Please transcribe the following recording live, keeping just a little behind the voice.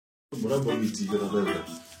Yes.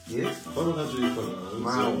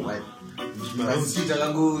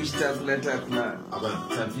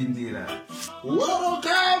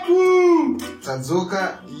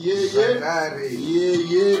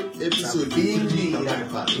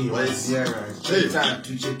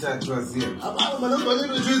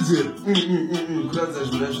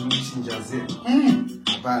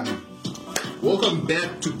 Welcome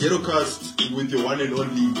back to GhettoCast with your one and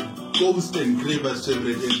only Ghost and Graver's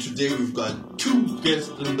favorite, and today we've got two guests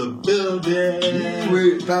in the building.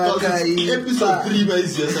 Episode 3 by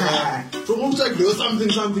from home check, there was something,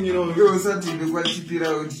 you know. I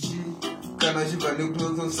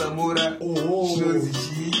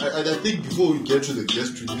think before we get to the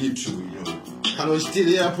guest, we need to, you know,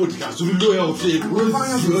 podcast.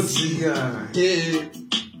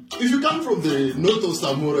 If you come from the north of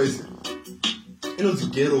Samora, you know, it's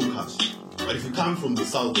GhettoCast. But if you come from the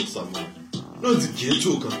south of Samora, no, it's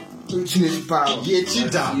GhettoCast.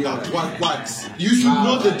 What? You should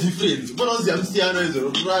know the difference.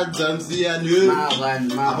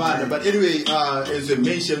 But anyway, as I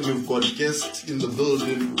mentioned, we've got guests in the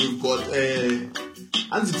building. We've got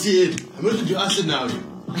I'm going to do Arsenal.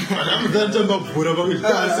 I'm going to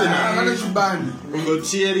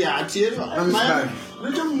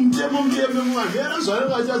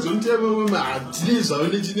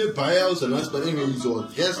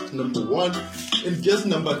guest number 1 and guest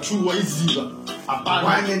number 2 is one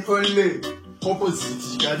and only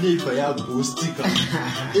opposite ya Ghostika.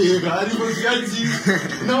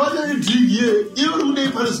 Now what are you doing here? Even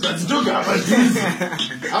we've got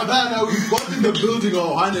in the building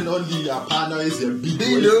our one and only Apana is a big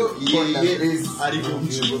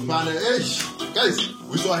guys,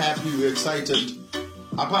 we're so happy, we're excited.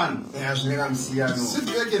 Apan, sit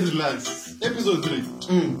back and relax. Episode 3.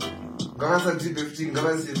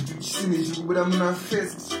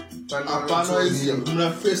 Apana is your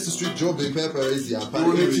first street job in paper is your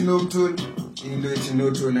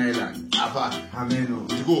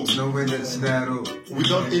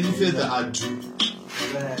without any further ado.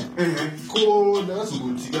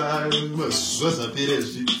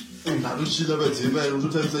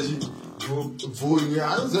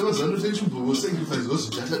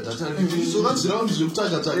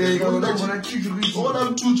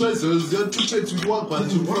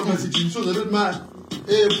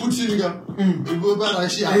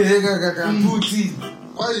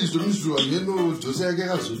 Why is the Mr. Yeno Jose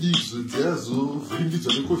Gasso leaves the Jazo, Findit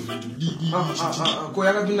Coffee to leave? I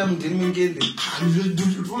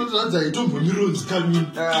don't put mirrors coming.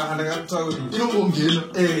 You don't want to get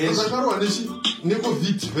a Nico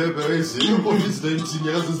Vit Pepper, you go visit the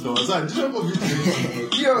seniors. I didn't go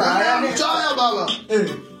visit. I am tired, Baba.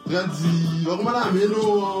 That's the Roman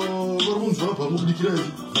drop of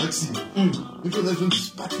vaccine. Because I don't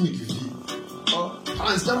Sputnik V.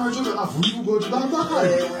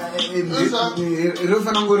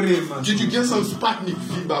 Did you get some Sputnik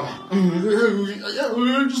V, Baba? Yeah,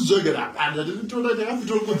 we were just joking. I didn't know that I have to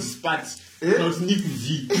talk about Spats. Not Nick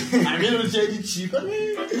V. I'm going to tell you cheap.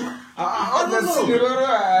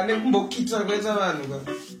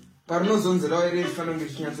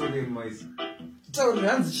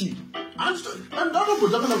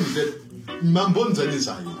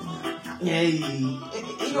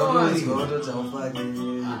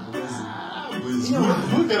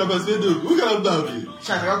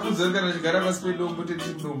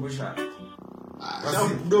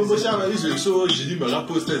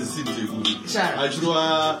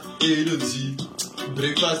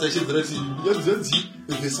 breakfast, I should Versace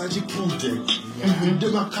pudding.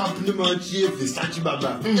 Versace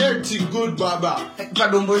baba. Everything good baba.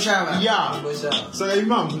 Yeah. So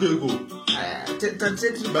imam go.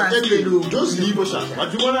 But anyway, just leave us.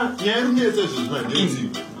 But you wanna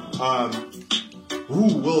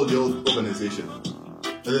who World Health Organization?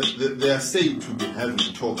 They are said to be having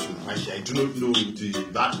talks with Russia. I do not know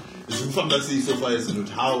that. So far as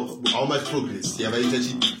how much progress. Through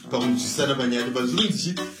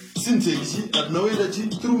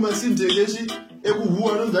my vaccine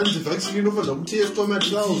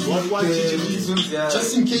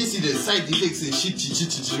just in case the side effects and shit.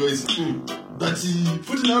 But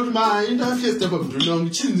putting out my interface step up to long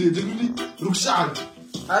chin Rukshan.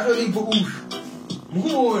 I don't need to move.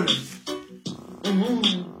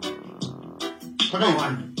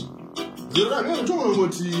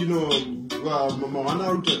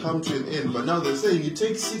 To come to an end, but now they're saying it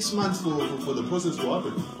takes 6 months for the process to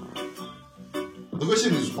happen. The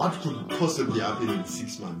question is, what could possibly happen in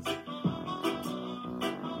 6 months?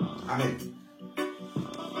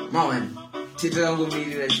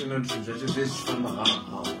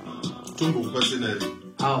 Tumbo personally.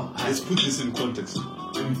 How? Let's put this in context.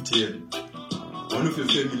 MTN. One of your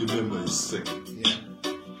family members is sick. Yeah.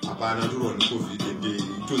 Apana to run COVID and they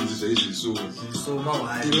told this age so. So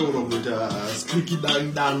my You know what squeaky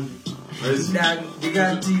down. Dang, you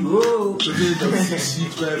got to go. Today the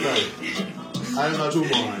sheet bye. I'm not too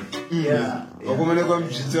long. Yeah. Wakomana kwa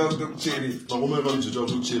mjita kuchiri. Wakomana kwa mjita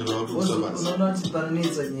kuchiri na watu kusabasi. Unaona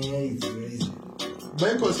tipanisa nyanya hizi.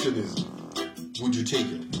 My question is, would you take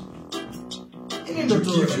it? Would Would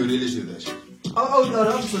you give your relative that shit? I would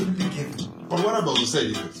absolutely give it. But what about the side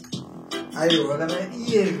effects? I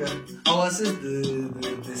will assess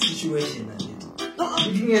the situation and it. No,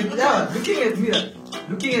 Looking at me,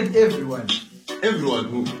 looking at everyone. everyone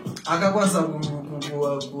who. Akakwanza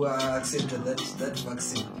who accepted that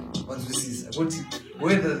vaccine. What this is,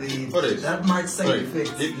 whether that might side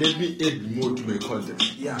effects. Let me add more to my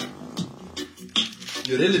context. Yeah.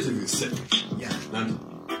 Your relative is sick. Yeah.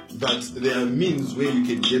 But there are means where you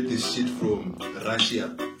can get this shit from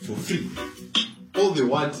Russia for free. All they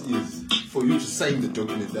want is for you to sign the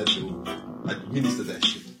document that they will administer that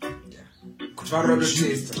shit.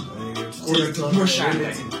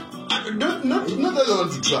 Not Not that I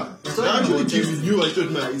want to try. They're actually giving you, I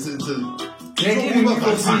told my, it's They're giving me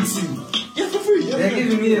for free. Yeah, for free. Yeah, They're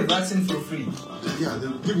giving me a vaccine for free. Yeah,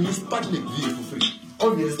 they're giving you Sputnik V for free.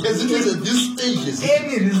 Obviously. As it is at this stage,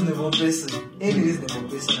 any reasonable person,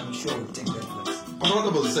 I'm sure will take that vaccine. But what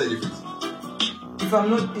about the side effects? If I'm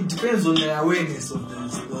not, it depends on the awareness of the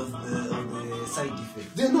side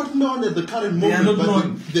effects. They're not known at the current They are moment, not but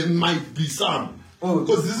known. there might be some. Oh,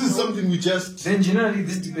 Because this is something we just. Then generally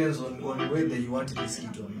this depends on whether you want to risk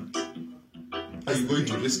it or not. Are you going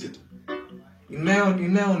to risk it? In my own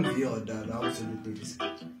view, I absolutely risk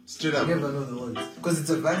it. Straight You up. never know the odds. Because it's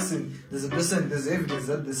a vaccine, there's evidence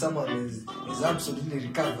that someone is absolutely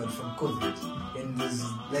recovered from COVID. And there's,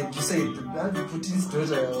 like you said, Putin's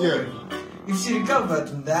daughter. Yeah. If she recovered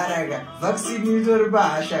from that vaccine, you don't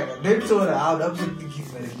buy then told her I would absolutely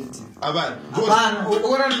give my relative. Aban.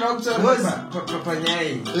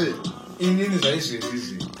 Papanyai. Hey. Inini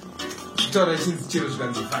zvaizvezvizvi. Kutaura chinzi chiro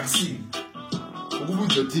zvikanzi vaccine.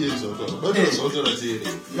 Ukubudza tiye zvako. Bazvazotora tiye.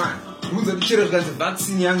 Man, kubudza chiro zvikanzi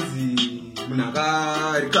vaccine yanzi munhu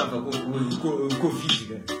akarecover COVID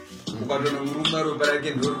kai. Ukatona muruma ropa rake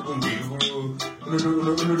ndori kumberi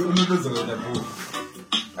unotodzoka kuda.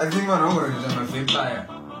 I think vanhu vangoita mavampire.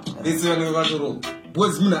 Vese vanenge vakatoroka.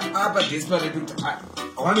 Because munhu apa desperate kuti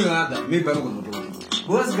one or another maybe anogona.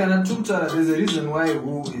 Because there's a reason why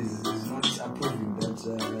WHO is not approving that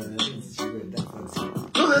vaccine.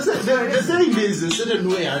 No, they're saying there's a certain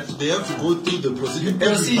way they have to go through the procedure.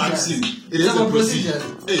 Every vaccine. It is a procedure.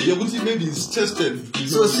 Hey, you could see maybe it's tested.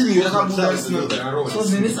 So see you have So the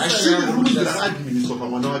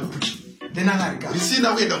then I you see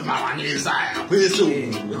now we don't know any side. Where so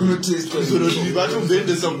you know taste so we want to vend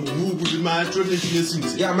some move with my tradition.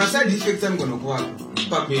 Yeah, my side effects I'm gonna go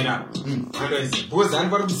papera. Because I'm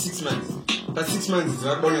for 6 months. But 6 months is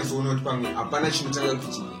not bonus or not pang apana chimutanga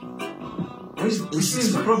kuchi. Which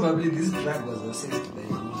means probably this drug was assessed by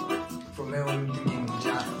from my own thinking.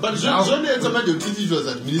 But John had some of your TT was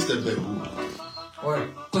administered by who?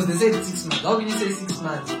 Because they said 6 months. How can you say 6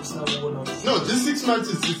 months? It's not one of No, this 6 months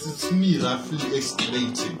it's me roughly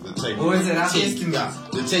estimating the time. Oh, it's a rough estimate. Yeah,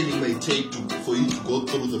 the time it may take for you to go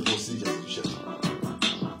through the procedure and shit.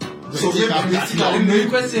 So maybe the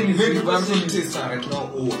question is maybe I'm going to test right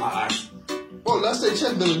now or Oh, last I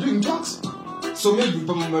checked they were doing talks. So maybe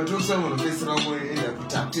my drugs are going to test around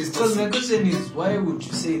test. Because my question is, why would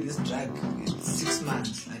you say this drug is 6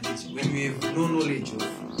 months and when you have no knowledge of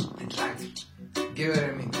the drug? Get what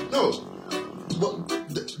I mean? No, but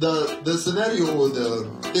the scenario or the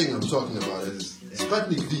thing I'm talking about is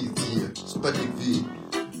Sputnik V is here. Sputnik V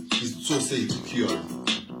is so safe to cure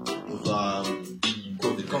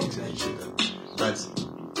COVID-19, but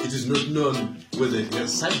it is not known whether it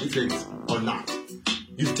has side effects or not.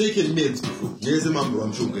 You've taken meds before. There's a mambo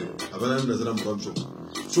I'm showing.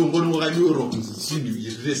 So I'm going to Europe and see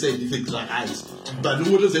the side effects like ice. But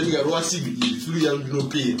no one is any rushing flu young no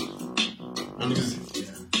pain. And you see,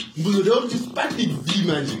 but the dog is Sputnik V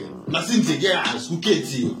magic. Nothing to get us who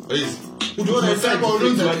gets you. You don't have time or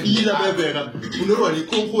don't have either better. You know what? You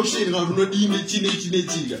can't go shame or not in a teenage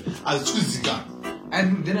as Suzica.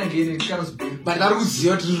 And then again, it comes back. But that was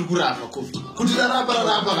your Kurapa coffee. Could you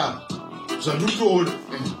rapa? So I'm told.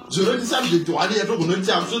 So the subject to any other one,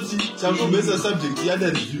 some subject, the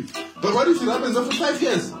other review. But what if it happens after 5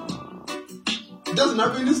 years? It doesn't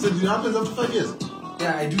happen instantly, it happens after 5 years.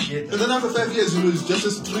 Yeah, I do get that. And then after 5 years, you know, it's just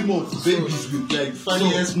a stream of babies with like 5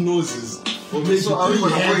 years noses. Or maybe so are we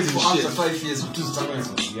going to wait heads for and after shit. 5 years to start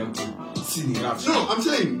scene erupts. No, I'm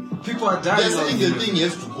saying People are dying. they're saying the thing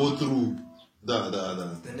has to go through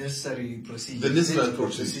the necessary procedure. The necessary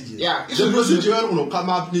procedure. Yeah, The procedure will come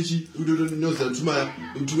up nichi know that to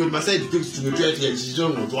my side effects to try to get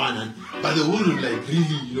not one, but they wouldn't like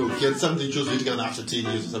really get something just after 10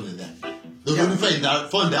 years or something like that. They will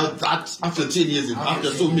find out that after 10 years and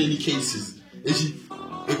after so many cases,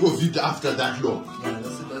 it will fit after that law. Yeah,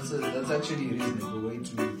 that's actually a reasonable way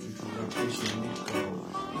to approach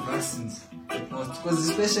vaccines. Because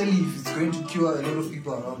especially if it's going to cure a lot of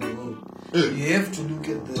people around the world, you have to look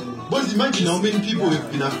at the. But imagine how many people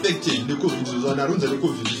have been affected the COVID.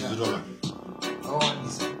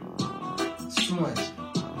 It's too much.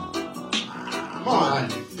 Come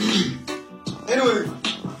on. Anyway,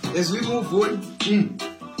 as we move on,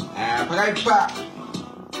 Paraipa,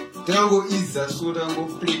 Tango is a so Tango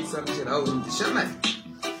play something out in the shaman.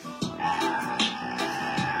 I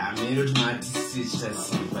made my sister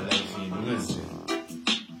see for life in Muslim.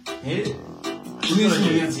 Eh? And then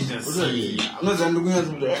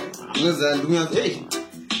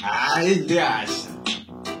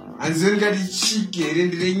got the chicken in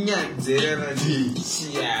the Nyanzera and the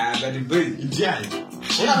but the bird.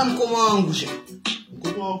 I'm come on,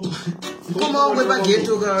 come on, we back here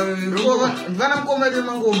to go. Van I'm coming to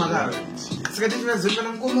Mango Maga. Scottish Van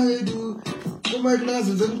come do. Come on,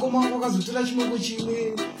 then come on, to touch Moguchi.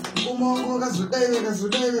 Come on,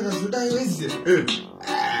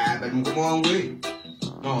 but come on, way.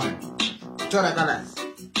 No one. Torakalas.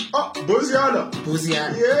 Oh, Bosiana.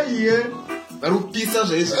 Yeah. Pizza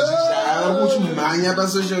is mania by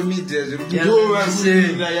social media. I'm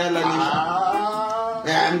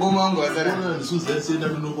going on. So that's it.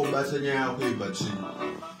 I'm no combatanya, but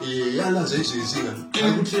Yala says, I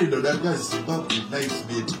would say that guy's back with nice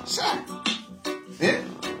bit. Eh?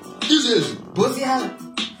 This is Bosiana.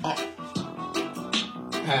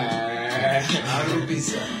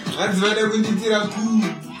 That's when I will eat a cool.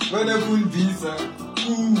 When I will be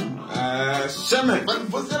cool. Shaman. But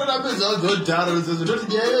Bosiana is all good. Tara says, don't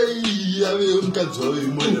get I will cut so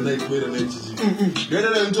more than I made an entity. Then I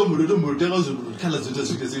told me to move tell us colors of the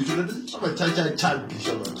situation. I'm a child.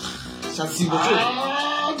 Shall see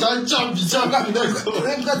what Jump.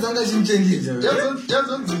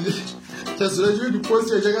 Just let you post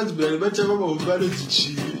your jacket to be a better of value to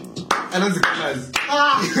cheap. And on the class.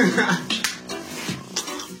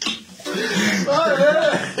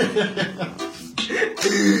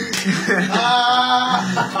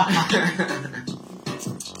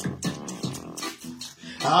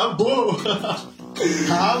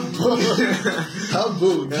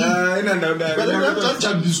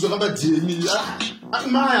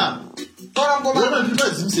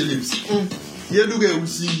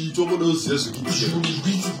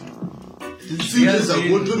 Serious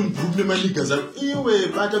about problem because anyway,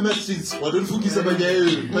 mathematics, what don't focus about the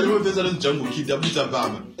Palace Jungle Kid, the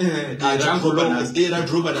Bama. Era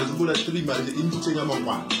drove as good as 3 months into Chinaman.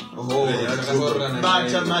 Oh,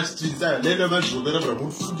 mathematics, let them drove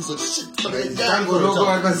over food is a shit.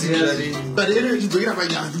 But anyway, to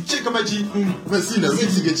check about you, Messina,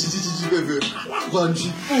 visiting a chichi,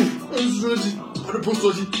 the post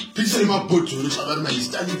picture my boat to my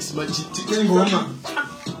statics, my chicken woman.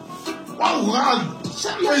 Wow,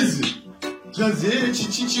 crazy.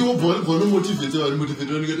 Chichi will motivate or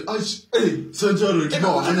motivate. Central,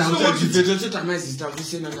 my sister,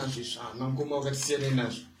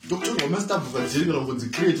 Doctor, I must have a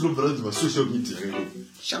create social media.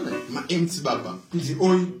 Shaman, my empty baba. Is the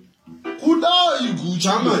oil? Who are you, good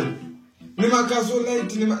shaman? Nima kaso light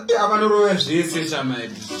nima abanoro jese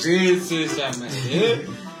shaman.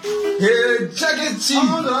 Hey, check it.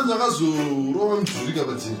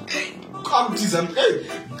 Come to some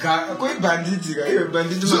quite bandit.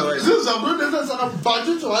 Bandit.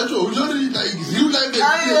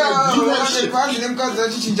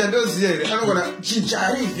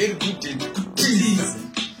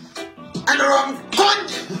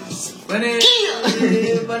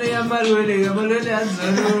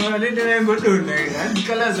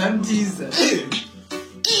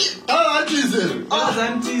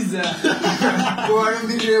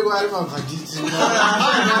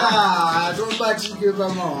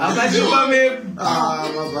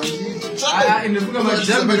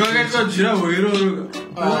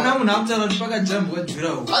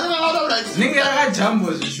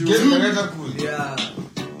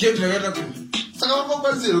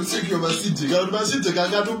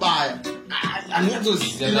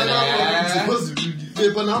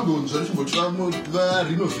 pepa nambonzwa ndichimbotora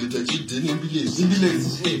renovate chidheni embilezi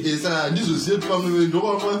saka handizozive pamwe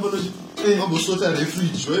ndokwamambosota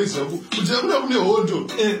refrige waiziva kuti akuna kune hondo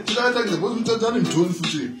chikatange bozutadzane mutoni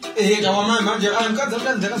futi kawamanje mukadzi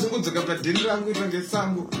akudai ndakazongodzoka padheni rangu ita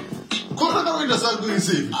ngesango kona kakuenda sango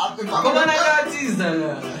isevi akomana yakatiza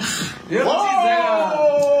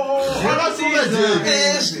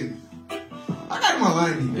akati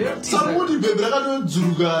mavani sakuti bhebhi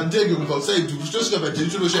rakatodzuruka ndege kubva kusaidi kuchitosvika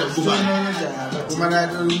padheni chonoshaya komana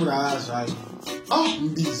atori munhu aazvayo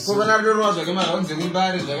komana atoriwa zvake maraunzi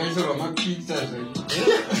ekumbari zvakaitorwa mapikta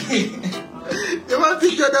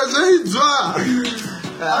emapikta ndazvaidzwa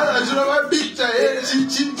achina mapikta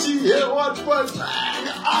echichichi ewatwat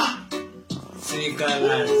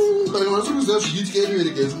vanasukuziva zvichiitika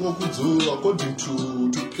inoereka isimokudzo according to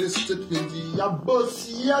press statement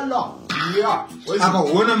yabosi yala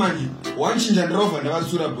akaona mani wanchinja ndirobva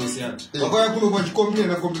ndavatsura bosi yake vakauya kunokwa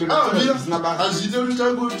chikomplena azviite kuti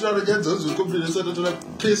tangotaranyadzazocomplena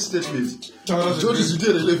press statement toti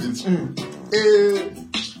zviite relevance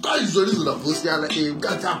kaizvonizona bosi yala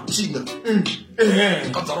mukadzi akuchinga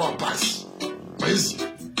kadzarwa pasi maizi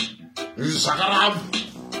zvakaramba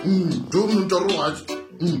ndo munotaurwa wacho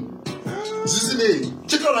zvisinei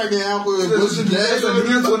chitaura nyaya yako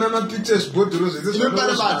ndinyatsona mapictures bodhiro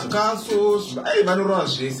zvesekaso vanorova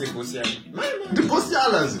zvese bosi yake ndibosi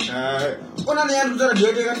yalazi ona neyani kutaura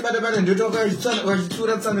ndoite katibate ndoita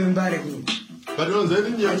vachitsura tsano yembare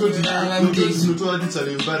notora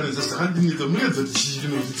titsano yembare zvakandinita munedza tichii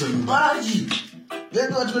notitsano yembare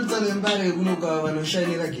vatinotitsano yembare kunoka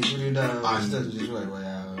vanoshainira gekurenda achita zvizvizvowaiwa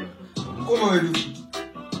ya mukoma wedu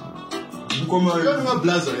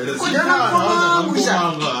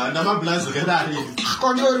namablaza kadari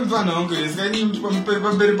kwandori mufana wangu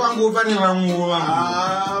pamberi pangu pane vamwewo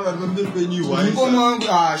vanpamberi penyumukoma wangu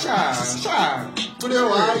kune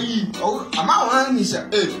wai amawanisha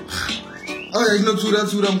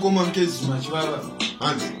achinotsura mukoma mukezima chivava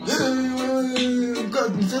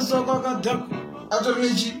mfesokwakadhaku atori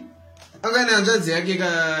nechi angane hanzvadzi yake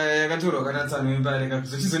yakatorwa kana tsano yembare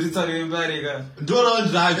zvichizoti tsano yembare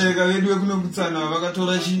ndoravandiraka vedu vekuno kutsana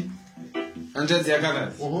vakatora chi hanzvadzi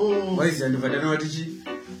yakakazi waiziva ndibva ndanovati chi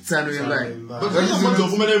tsano yembare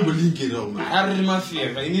vachizokumana imbolinkera ari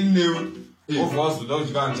mafia inini newe obva wazoda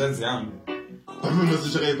kudya hanzvadzi yangu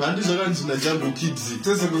pamemazvichakaipa handi zvakanzina changu kidzi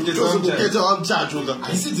tosokuketa wamuchachoka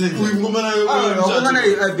uyimukomana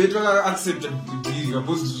bet vakaaccepta diri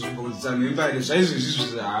kapositsano yembare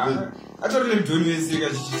zvaizvezvizvi atori nemudhoni weseka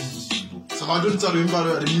saka vandoti tsano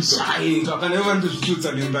yembare arimisa kana ivandozviti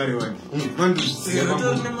tsano yembare wani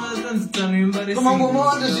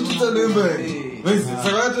vandozvisiyaamangomavandozviti tsano yembare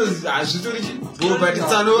saka hazvitori but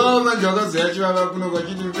tsano vavo manje vakazoya chivava kuno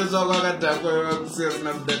kwachiti mupesa wako akadhakwa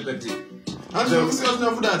kusina kudati pati andikusikasina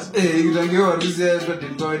kudati kutangewarikusiya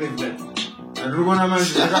padheni pave nekudati andikona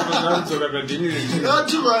manje akapaaadzoka padheni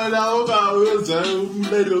ativanawo kawedza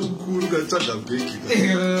mudariro mukuru katsvaga bheki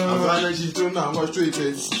hapana chitonangwa chitoita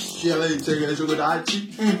chialaitekachokuti achi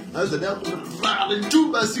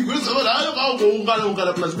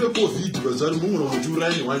azadaaaaitubasigwezavaaaungana plus becovid bazvari mumwe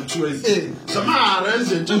wamuchiurani 1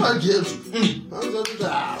 zvamaharaizentemagetso azakuti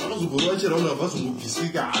vakazogora vachirauna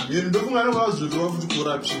vazongobvisika hameni ndokungana vazoriwa kuti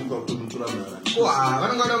corruption kwakutonotora mara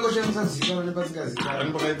vanonga vangoshandisa zika vane pasikazika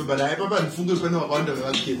aipapa ndifunge pane vakawanda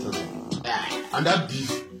vevaketa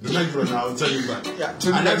handabhifu ndonakirwa nawo tsaimba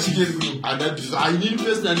handabhifu ainini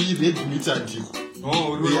personally red meat andiko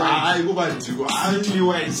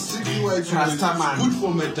good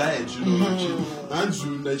for my diet hanzi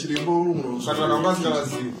nachirembo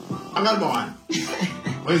angari mawani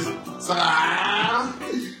saka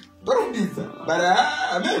torikudidza but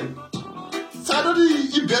amen saka toti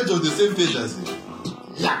ibeds of the same pages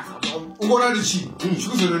ungona ndichi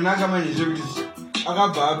chikuzononaka manje chekuti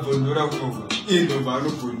akabva abhondora kunoko iye ndobva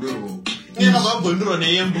anobhondorwawo akabva abhondorwa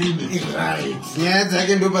neyembune nyaya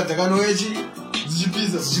dzake ndobva dzakanouyachi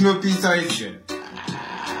dzichinopisa izve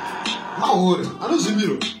mahoro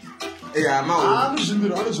anozvimbirwa mahoro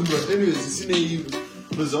anyways isinei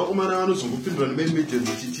noziva kumana anozongopindura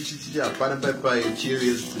nememegenzi chichichichi hapana paipai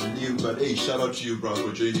cheers to live but hey shout out to you bro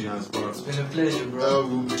for joining us bro it's been a pleasure bro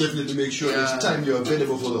we'll definitely make sure next time you're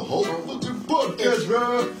available for the whole of the podcast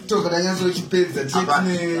bro tokadanyatsochipedza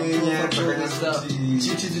tinenyaya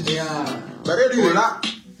dzakanyatsochi but anyway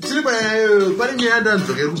tiri pane nyaya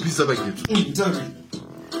ndanzvaka iri kupisa pageto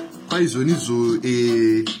paizonizo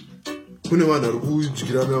kune vanhu ari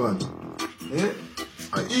kudyira nevanhu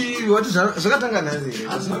wati zvakatanga nhasi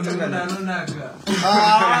anonaka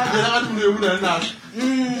ndakati munhu wemunhu anonaka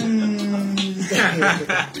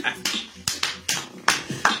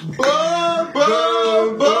Bobo!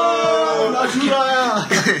 Aturaya.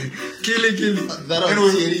 Kill. That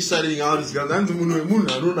was really shutting out this guy. That's moon.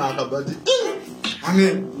 I don't know about it.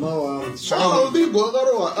 Amen. So I'll be going to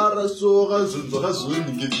Araso,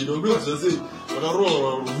 Zunzon, get you know, because I say,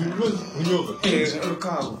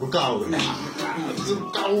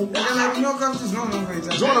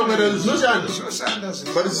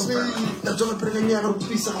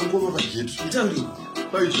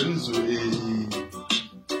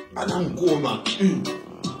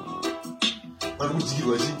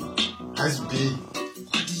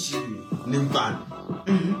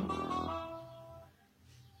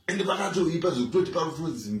 and the Banato Ipas who put powerful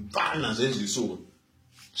in Panas as you saw.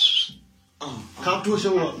 Come to a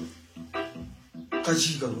show.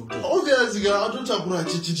 Obviously, I don't talk about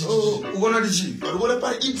Chichi. Oh, one of the chief. But what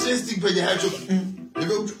about interesting when you have to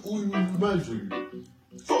go to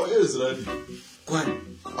 4 years, right?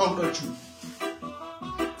 One. I'll got you.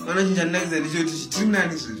 I'm the next day, 2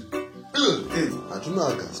 nights. I don't know,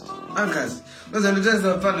 August. August. Was on the test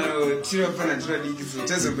of Pana, Tira Pana,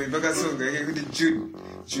 test of Bagason, I get it June,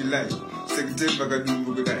 July, September, Bagadu.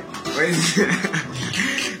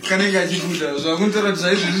 Can I get you? So I'm going to try to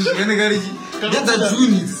when I got it. That's a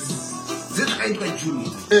June. That's a June.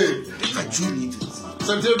 That's a June.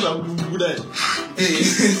 September, good.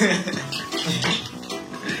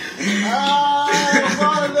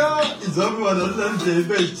 It's over the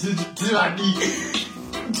June, July, September.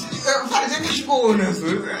 I'm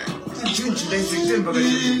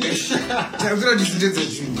going to do the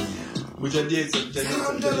June. Which are days of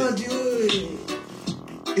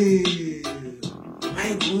my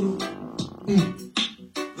guru.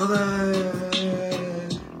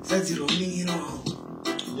 That's it, you know.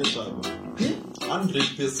 Yes, Baba.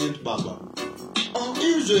 100% Baba. Oh,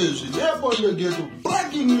 easy. Therefore, you get to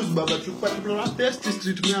breaking news, Baba. To particular test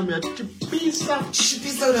street, me, I'm at Chipisa.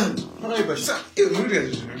 Right, but so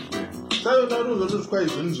that was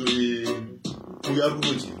quite we are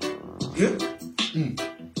good. Yeah?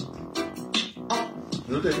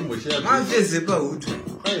 Not that much hair. My face is about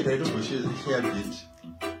I don't wish it hair bit.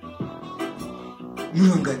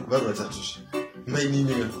 Mungan. Baba Tatush. My name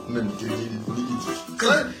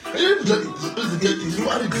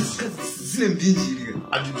Slim dingy.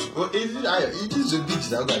 It is a bitch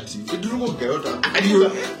that got you. It will go out.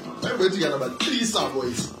 I'm waiting about 3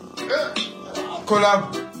 subways.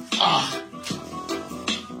 Collab.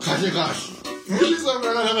 Kajakash. Really,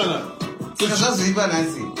 something. That's even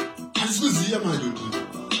Nancy. I was here, my dude.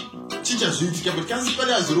 Teachers, you get a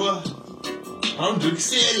cancer as well. I'm doing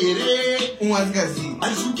say, One gazi.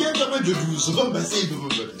 I forget about the rules of my say,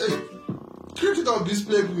 critical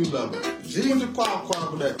display with love. They want to park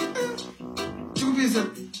that. 2 pieces.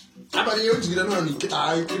 About you to get on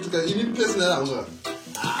I critical in person around.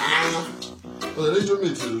 Well, they told me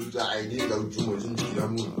to I need out too much into the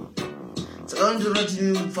moon. So I'm not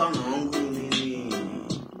in fun.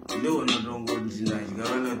 No, not on good tonight.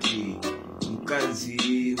 Garanati. Ukazi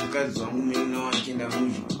wangu mimi na wakinda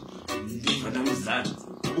muji. Madam Zat.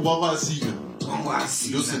 Wawasiga.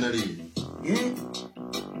 Wawasiga. Yo scenario.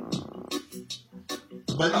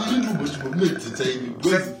 But you didn't know what you made the time.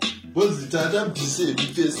 Was the time to say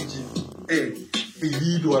the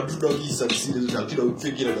lead or do not be succeeded to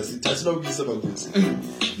figure out as it does not be some of this.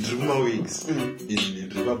 Druma weeks in the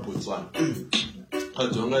river Botswana. I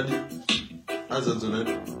don't as a donut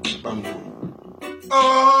bamboo.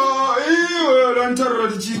 Oh, you don't tell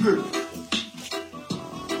the chicken.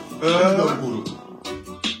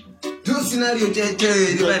 Do scenario,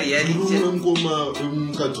 very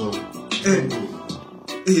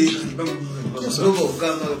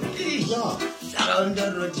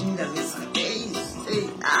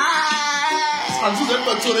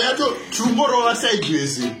tomorrow I say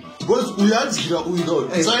because we are we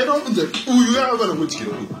so I don't we are which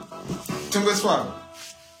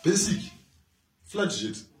basic flat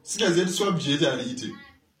jet. Swap jet and eating.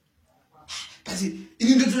 But you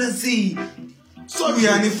need to see. So we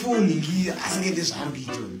are on the phone here. I get this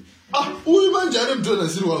ambition. We man Jared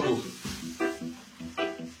Jonas in Wago.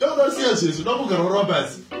 Don't see us, don't go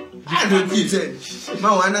robbers. I don't eat it.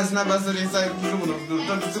 My one has never said inside the room of the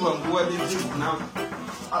don't see what is now.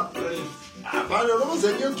 I don't know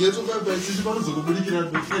that you get over by 6 months of the beginning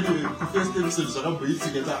of the first episode. So I'm going to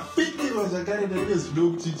get up. Pity was a guy that is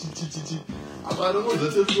no chichi. I don't know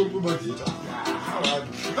that it's going to be data. I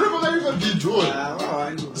don't even be joy.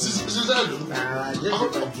 Suzanne, I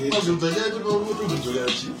was in the head of a woman to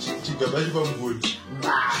get back from wood.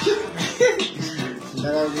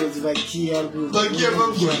 That was like Kia. Like Kia,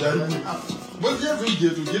 what do you have to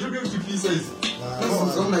get to pieces?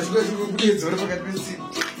 So much going to be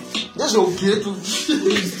so That's okay to.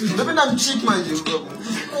 Maybe I'm cheap, my dear.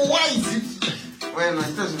 Why is it? Well, I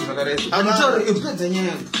tell you, I'm sorry, you put the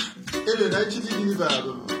name. And I actually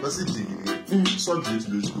did subject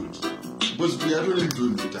looks good. Because we are really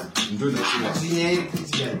doing it. Doing it.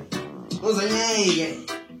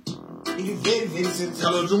 Very, very sensitive.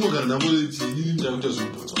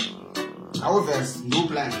 Our verse, no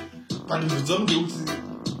plan. But if some do,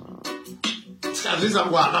 this is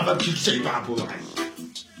what I'm picture paper.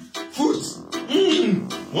 Food.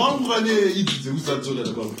 One one eat the wizard so that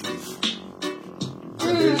about.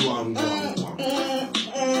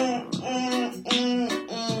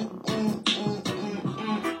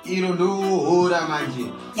 You don't know what I'm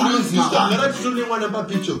doing. I'm only one about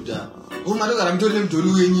picture of that. Oh my God, I'm telling him to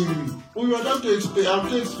do anything. We are not to expect. I'm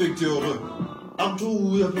to expect your. I'm too.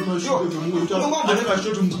 We have to show him. I never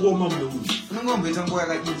showed him poor mom. No one better boy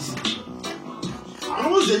like this. I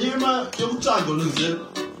was a year, your child on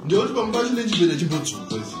the old compassion is better to put.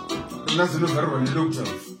 Nothing of her when you looked up.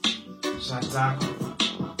 Shut up.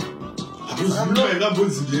 I'm not a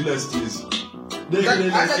good in the last years. They July,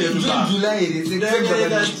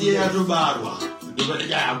 last year to Barwa. The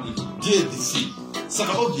JDC. So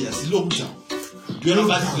obvious, look down. You know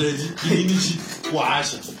that's ready.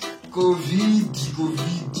 Wash. COVID.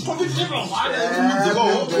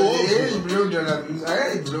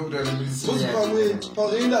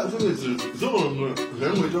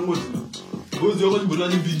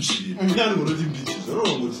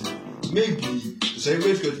 Maybe say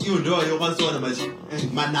wait because you know you want to imagine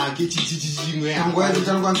manaki chichichingwe angwazi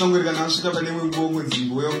tankwanisa ngwera kana asvika pane mwengo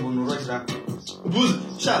nzimbo yongono rachira buz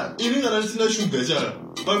cha ini kana sina sugar cha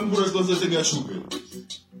pamukura sikosa senga sugar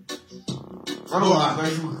vano hapa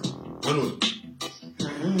sugar vano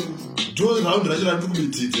do round rachira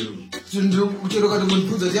ndikubititero ndiro kuteroka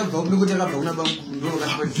tomupudza chabva kuno kuti akabva kuna bamukuru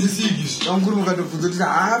basic bamukuru mukatobvunza kuti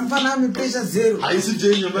hampanami pressure zero haisi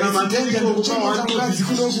jenye bana mantenga kuchengeta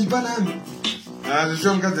kuno kumpanami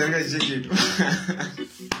zvisho mukadzi anga icheketo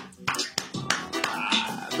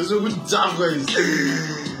ndozokuti dzakwa izi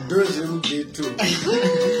ndozvemugeto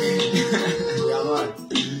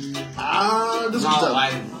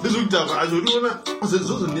ndizokudakwa azoriona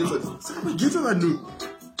zozonetsa saka mageto vanhu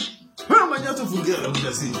vanomanyatsofungira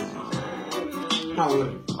kuti sei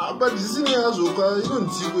but zvisina yazvoka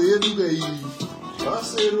inonziko yedu kai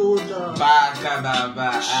vaserota baka baba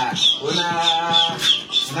una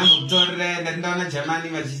ndambokutorera ndaona jamani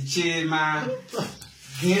vachichema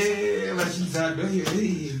vachizado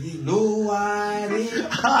no worry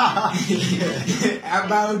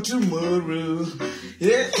about tomorrow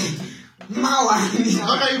mawani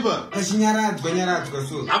vakaipa vachinyaradzwa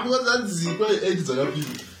so apokazanzikwa 8 dzakapira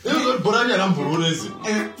bhorani yakambororese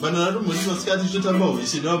vanhu vatomoti masikati chotamba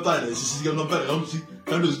hweshe nevapana chisvika mapana kamuti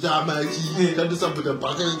kandozvitama kandosabhuka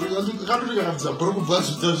bhaka kandoti kakabvisa bhora kubva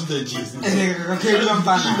zvita zvita jesi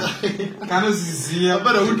kakeikamupana kanoziziya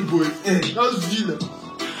apana woodboy kanozvina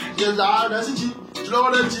asi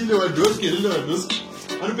tinoona tiine vadoski rine vadoski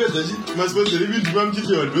anopedza chi masponzeri vidhuma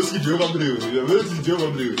muchiti vadoski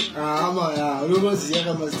jeokamburewe unomaziya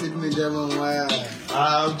kamastatement amamwaya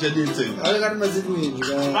uchadetsei akati mastatement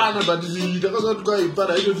ana but takazati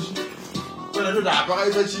kwaipara itoti panatoti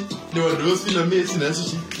hapakaita chi nevadoski namesi nhasi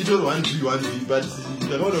chi itori 1v but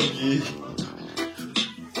ndakaona kuti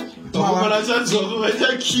vakomana achanzwako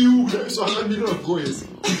vaita kiu kudaiswakamira goes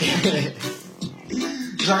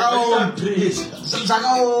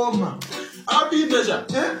zvakaoma abinda cha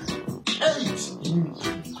 8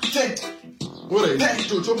 alright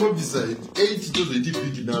tombobvisa 8 tozoiti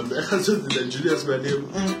big number akazonzina Julius Malema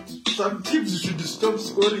some teams should stop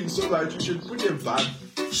scoring so that you should put a ban.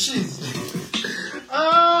 Shit.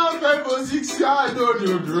 5 or 6, I don't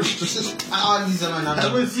know. These are my numbers. I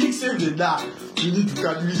was 6, 7 now. We need to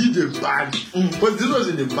cut, we need a ban. But this was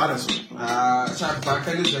an embarrassment.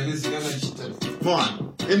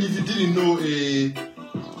 One. And if you didn't know, she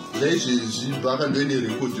back and doing a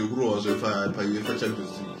record to grow as a UEFA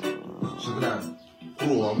Champions League.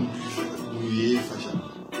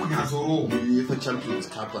 UEFA Champions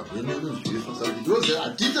Cup. Those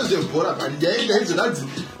are bora but that's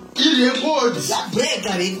irecord.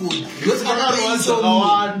 Breaker record. Those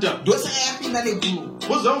are happy that they go.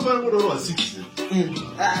 What's that for 6?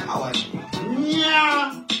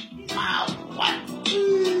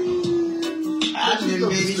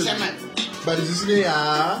 But this is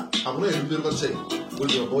I'm going to do what say.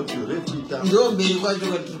 What about you? Don't be what you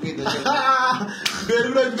want to get.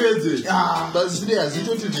 Very crazy. But today, as you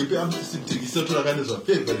told you, I'm sitting so to organize a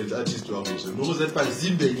favorite artist to our mission. No, that by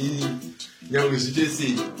Zimbe, now we should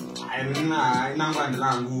say, I'm not going to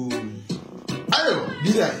Ayo,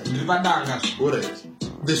 did I? Alright.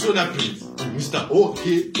 the Shona Prince, Mr.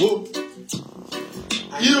 Okay, oh.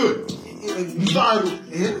 You, Mbaru,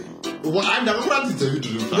 and I'm going to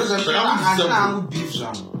do I'm beef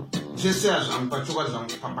jam. Just as I'm Pachuas and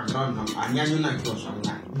Papa Ground, and Yanuna Gross.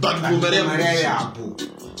 But Maria Boo.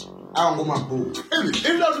 I want my boo. Every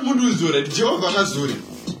Mundu is doing it, Jehovah has doing it.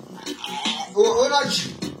 Oh, not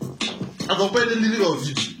you. I go pay the little of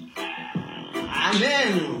it.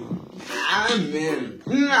 Amen.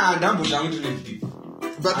 Nah, that was down to the people.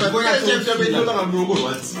 But I'm going to tell you that I'm going to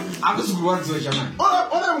I'm just going to Jaman.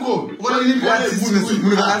 What I'm going? What are you going to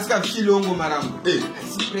ask a Filongo Maram?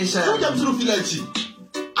 It's pressure. I don't feel like you.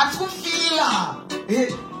 I don't feel. Hey,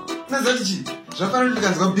 Nazaji. Japan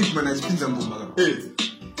has got big man as Pins and Boomer. Hey,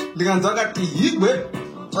 the Ganzaga Tea,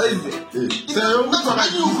 what is it? So,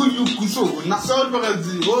 you could so not sound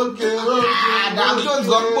magazine. Okay, I'm just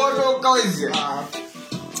going to go easy.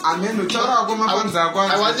 I mean, I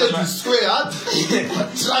wanted to swear.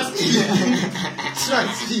 Trust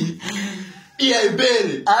me. Yeah,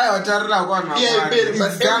 baby. I tell you, yeah, baby.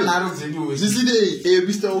 But damn, I don't think you. This is the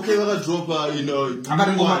Mr. Okay, drop, you know. I'm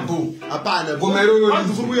going to go. A partner. Who are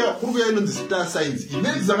in the star signs? You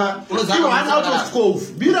want out of school.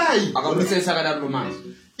 Be right. I'm going to say Sagada romance.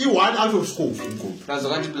 You want out of school. That's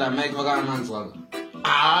what you plan. Make a man's work.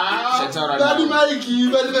 Daddy Mikey,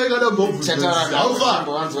 but they're going to go. How far?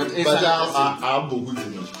 But I'm going to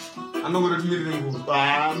I'm not going to meet him.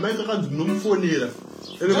 I'm not going to know for neither.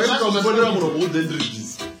 And the rest of the body of wood and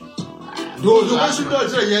riches. Those who should not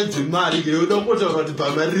say yet to marry, you don't put over the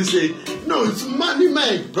primary say, no, it's money,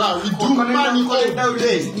 mate, bro. We do money all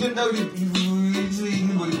day. You know,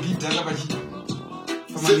 anybody beat that.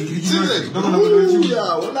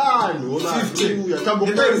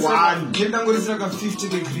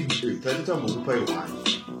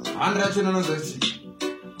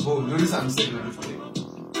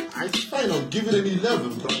 It's fine, I'll give it an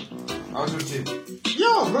 11, bro. How do you say?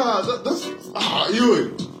 Yeah, bro, that's. You.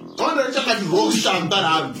 On the check at wrong stamp that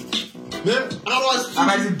I'm. I was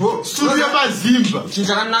Studio Zimba.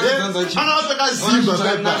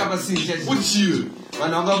 Zimba. What's you?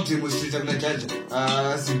 When I got to Street of the Judge,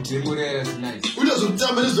 nice. Who doesn't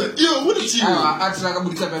tell me this? You, what is you? I like a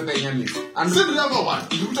Buddha Benjamin. And the other one.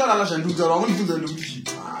 You tell us and do the wrong to the Lucy.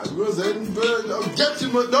 Get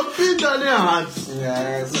him, don't feel down your hands.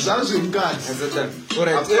 Yes, that's in God.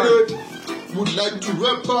 Alright, would like to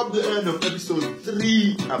wrap up the end of episode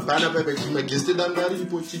 3. Apana Pepe Kima Gested and Dari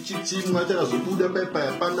Pochichi Matter as a Buddha Pepe,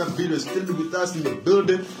 Apana Bill is still with us in the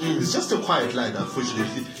building. It's just a quiet line,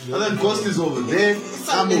 unfortunately. And then Ghost is over there.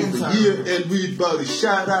 I'm over here, and we about to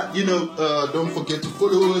shout out. You know, don't forget to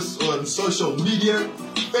follow us on social media.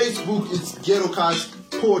 Facebook, it's GhettoCast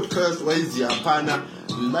Podcast. Where is the Apana?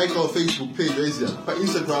 Like our Facebook page. Where is the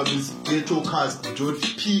Instagram? Is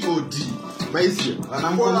GhettoCast.pod.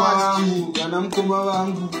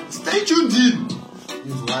 Stay tuned in.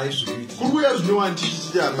 Who has no one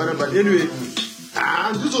teaching, but anyway,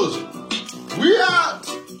 and this was we are